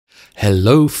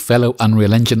Hello fellow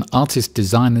Unreal Engine artists,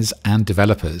 designers and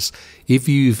developers. If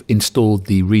you've installed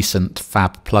the recent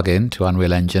FAB plugin to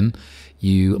Unreal Engine,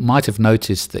 you might have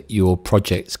noticed that your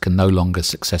projects can no longer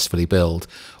successfully build,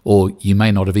 or you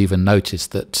may not have even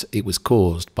noticed that it was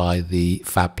caused by the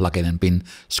FAB plugin and been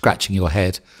scratching your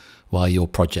head while your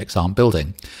projects aren't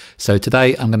building. So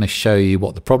today I'm going to show you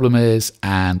what the problem is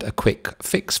and a quick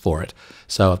fix for it.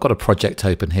 So I've got a project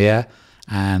open here,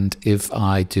 and if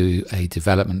I do a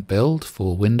development build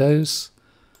for Windows,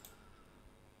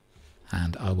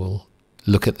 and I will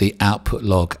look at the output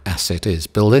log as it is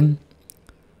building,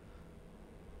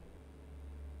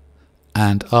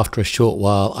 and after a short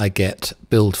while I get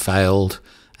build failed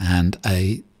and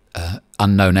a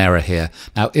unknown error here.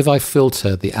 Now if I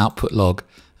filter the output log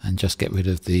and just get rid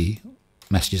of the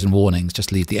messages and warnings,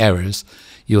 just leave the errors,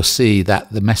 you'll see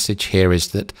that the message here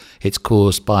is that it's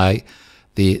caused by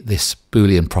this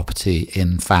Boolean property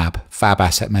in FAB. FAB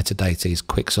asset metadata is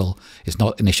Quixel, is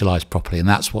not initialized properly, and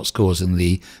that's what's causing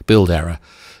the build error.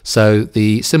 So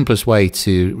the simplest way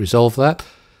to resolve that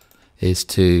is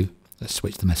to, let's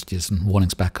switch the messages and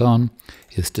warnings back on,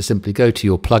 is to simply go to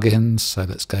your plugins. So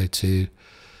let's go to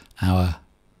our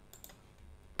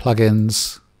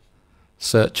plugins,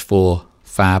 search for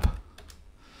FAB,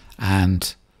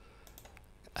 and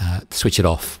switch it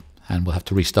off, and we'll have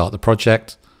to restart the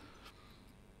project.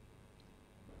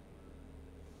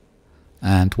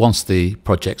 And once the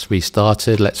project's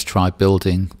restarted, let's try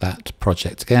building that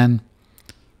project again.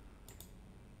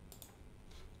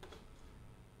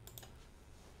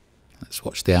 Let's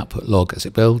watch the output log as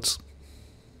it builds.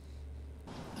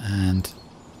 And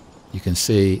you can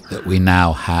see that we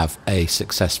now have a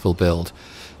successful build.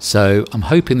 So I'm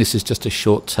hoping this is just a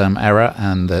short-term error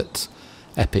and that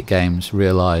Epic Games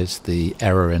realized the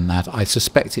error in that. I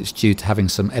suspect it's due to having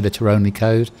some editor-only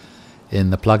code in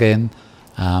the plugin.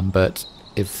 But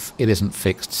if it isn't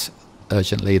fixed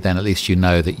urgently, then at least you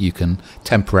know that you can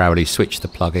temporarily switch the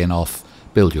plugin off,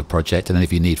 build your project, and then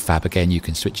if you need FAB again, you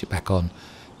can switch it back on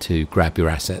to grab your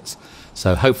assets.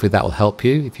 So hopefully that will help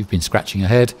you if you've been scratching your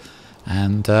head,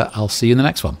 and I'll see you in the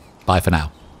next one. Bye for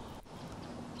now.